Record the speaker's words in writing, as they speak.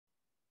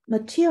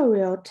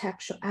material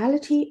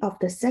textuality of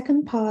the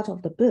second part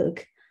of the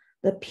book,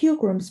 The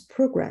Pilgrim's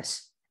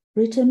Progress,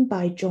 written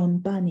by John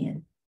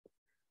Bunyan.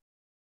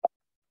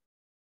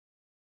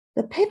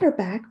 The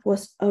paperback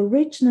was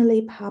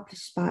originally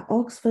published by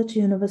Oxford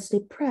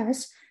University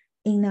Press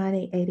in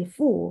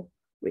 1984,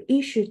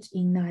 reissued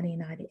in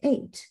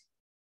 1998.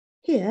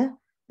 Here,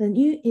 the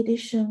new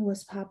edition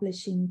was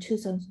published in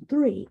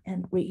 2003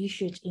 and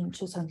reissued in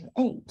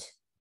 2008.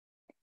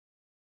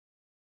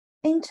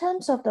 In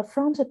terms of the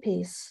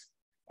frontispiece,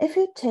 if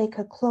you take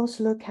a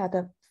close look at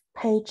the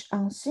page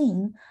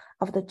unseen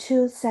of the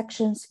two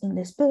sections in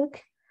this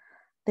book,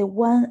 the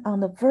one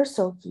on the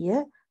verso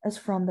here is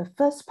from the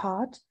first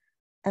part,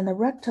 and the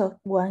recto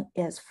one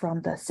is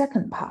from the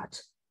second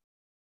part.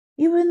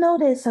 You will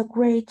notice a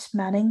great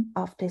many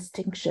of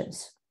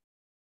distinctions.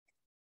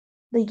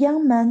 The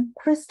young man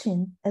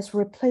Christian is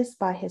replaced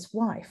by his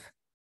wife,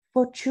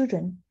 4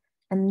 children,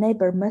 and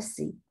neighbor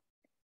Mercy.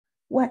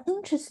 One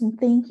interesting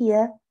thing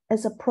here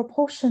is a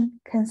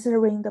proportion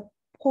considering the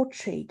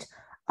portrait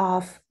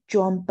of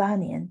John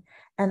Bunyan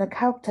and the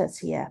characters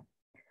here.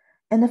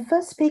 In the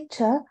first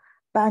picture,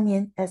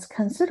 Bunyan is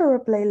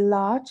considerably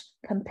large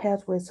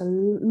compared with the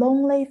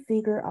lonely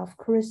figure of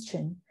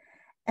Christian,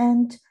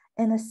 and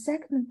in the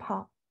second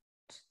part,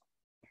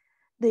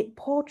 the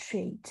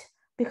portrait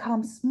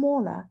becomes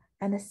smaller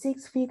and the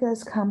 6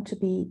 figures come to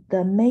be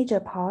the major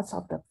parts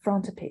of the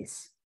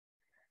frontispiece.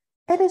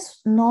 It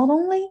is not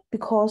only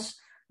because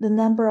the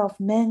number of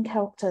main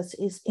characters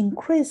is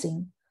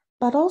increasing,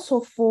 but also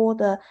for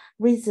the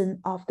reason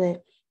of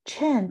the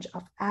change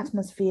of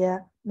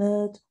atmosphere,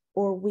 mood,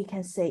 or we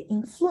can say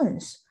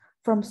influence,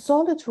 from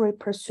solitary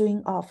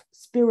pursuing of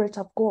Spirit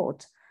of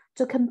God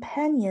to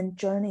companion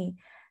journey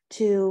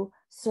to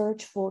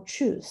search for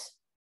truth.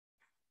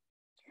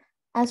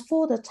 As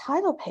for the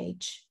title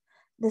page,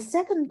 the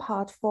second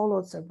part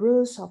follows the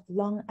rules of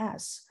long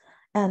S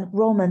and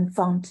Roman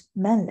font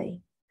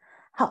mainly.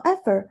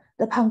 However,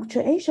 the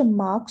punctuation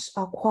marks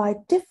are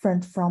quite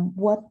different from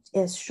what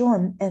is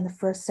shown in the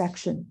first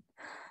section,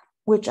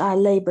 which are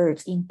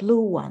labeled in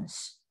blue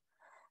ones.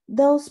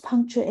 Those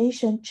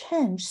punctuation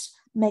changes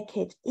make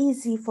it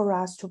easy for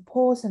us to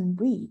pause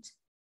and read.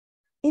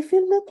 If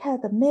you look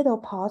at the middle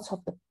part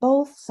of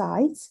both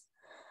sides,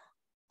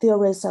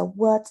 there is a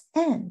word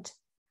 "and."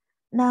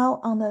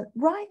 Now on the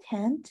right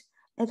hand,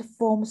 it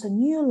forms a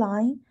new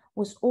line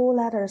with all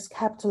letters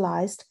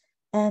capitalized,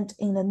 and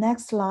in the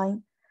next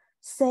line,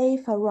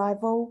 safe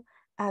arrival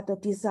at the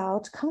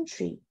desired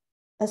country,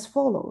 as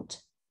followed.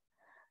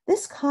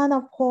 This kind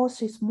of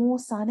pause is more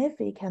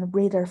scientific and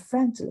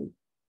reader-friendly.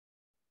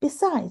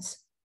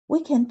 Besides,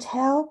 we can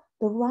tell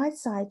the right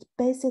side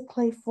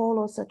basically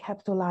follows the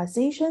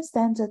capitalization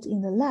standard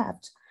in the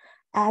left,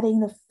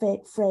 adding the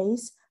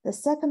phrase, the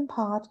second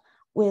part,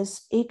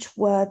 with each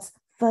word's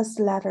first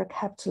letter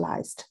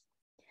capitalized,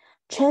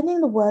 changing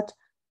the word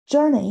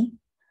journey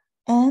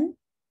and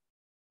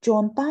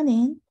John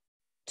Bunyan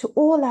to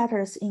all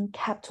letters in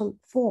capital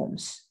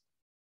forms.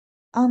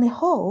 On the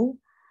whole,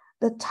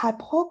 the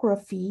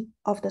typography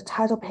of the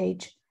title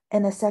page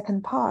in the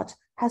second part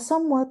has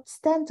somewhat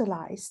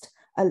standardized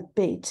a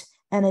bit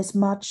and is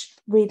much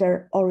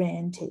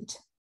reader-oriented.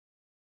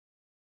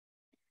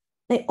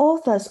 The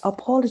author's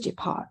apology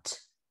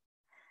part.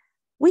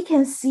 We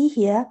can see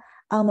here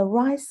on the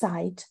right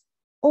side,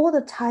 all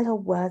the title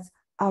words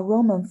are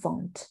Roman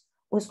font,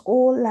 with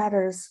all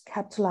letters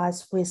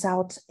capitalized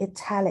without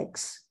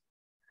italics.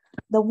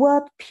 The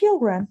word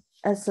pilgrim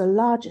is the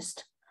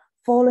largest,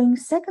 following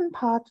second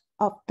part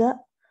of the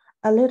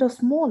a little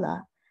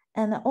smaller,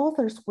 and the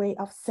author's way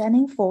of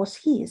sending forth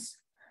his,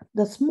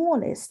 the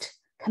smallest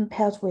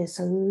compared with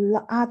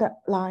the other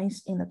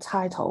lines in the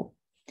title.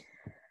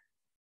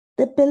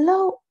 Then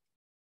below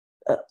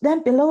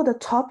the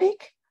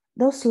topic,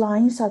 those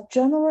lines are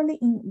generally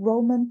in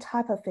Roman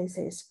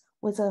typefaces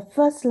with the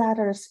first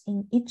letters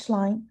in each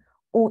line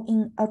or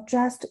in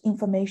addressed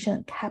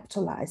information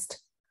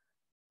capitalized.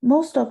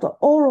 Most of the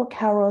oral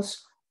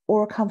carols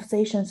or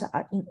conversations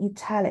are in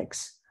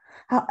italics.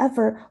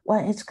 However,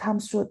 when it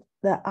comes to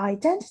the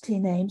identity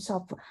names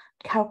of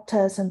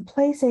characters and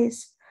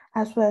places,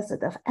 as well as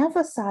the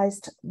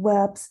emphasized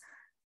verbs,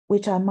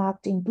 which are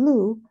marked in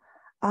blue,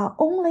 are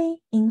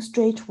only in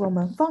straight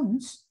Roman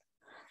fonts.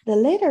 The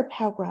later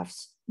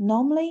paragraphs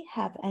normally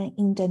have an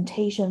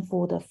indentation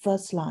for the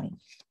first line.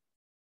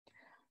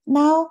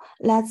 Now,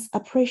 let's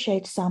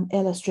appreciate some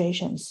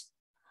illustrations.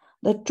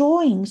 The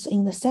drawings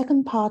in the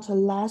second part are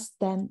less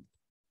than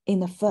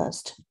in the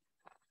first,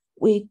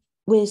 with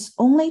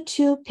only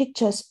 2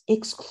 pictures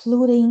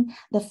excluding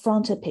the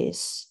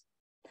frontispiece.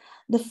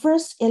 The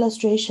first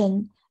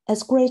illustration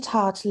is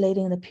Greatheart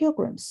leading the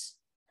Pilgrims.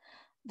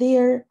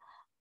 There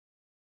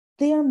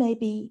may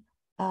be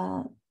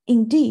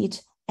indeed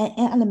an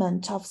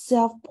element of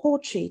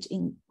self-portrait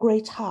in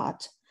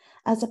Greatheart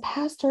as a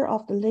pastor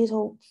of the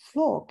little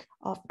flock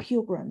of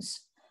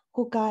pilgrims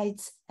who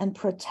guides and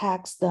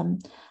protects them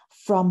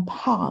from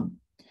harm.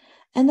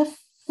 And the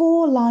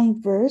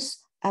 4-line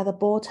verse at the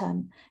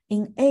bottom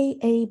in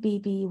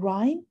AABB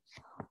rhyme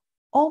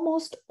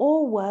almost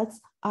all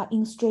words are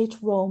in straight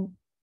Rome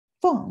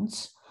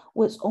fonts,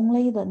 with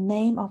only the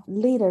name of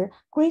leader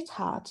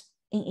Greatheart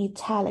in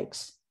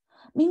italics.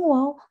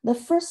 Meanwhile, the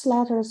first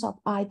letters of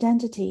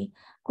identity,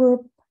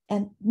 group,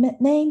 and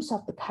names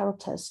of the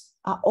characters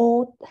are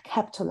all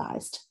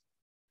capitalized.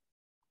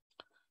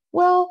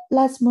 Well,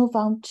 let's move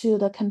on to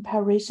the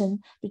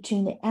comparison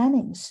between the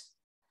endings.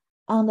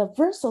 On the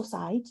verso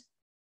side,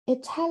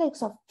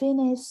 italics of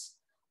finis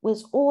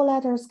with all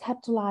letters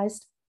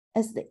capitalized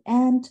as the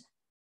end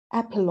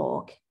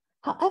epilogue.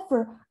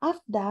 However,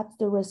 after that,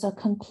 there is a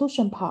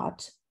conclusion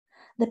part.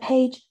 The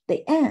page,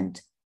 the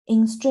end,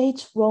 in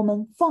straight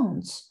Roman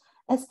fonts,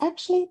 is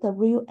actually the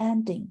real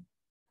ending.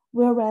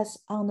 Whereas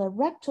on the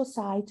recto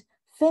side,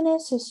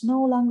 finis is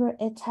no longer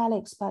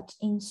italics, but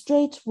in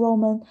straight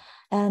Roman,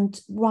 and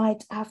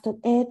right after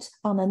it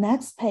on the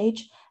next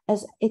page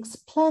is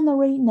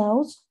explanatory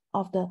notes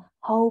of the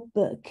whole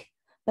book,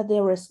 but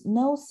there is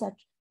no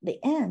such the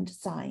end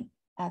sign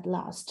at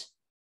last.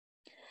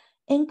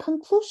 In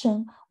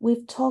conclusion,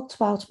 we've talked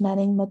about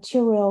many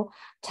material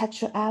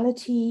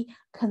textuality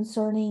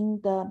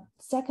concerning the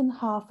second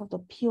half of the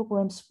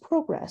Pilgrim's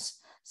Progress,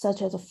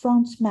 such as the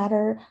front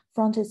matter,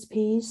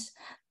 frontispiece,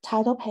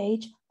 title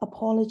page,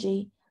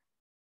 apology.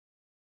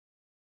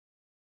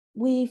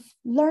 We've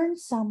learned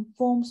some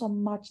forms of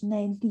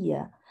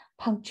marginalia,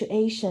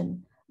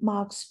 punctuation,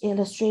 marks,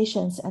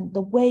 illustrations, and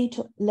the way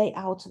to lay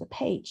out the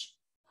page.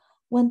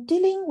 When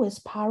dealing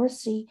with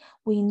piracy,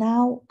 we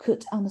now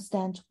could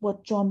understand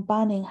what John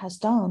Bunyan has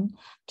done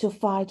to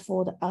fight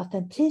for the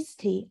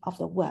authenticity of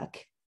the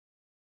work.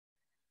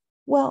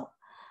 Well,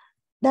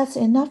 that's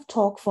enough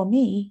talk for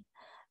me.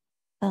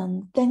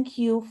 Thank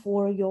you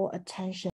for your attention.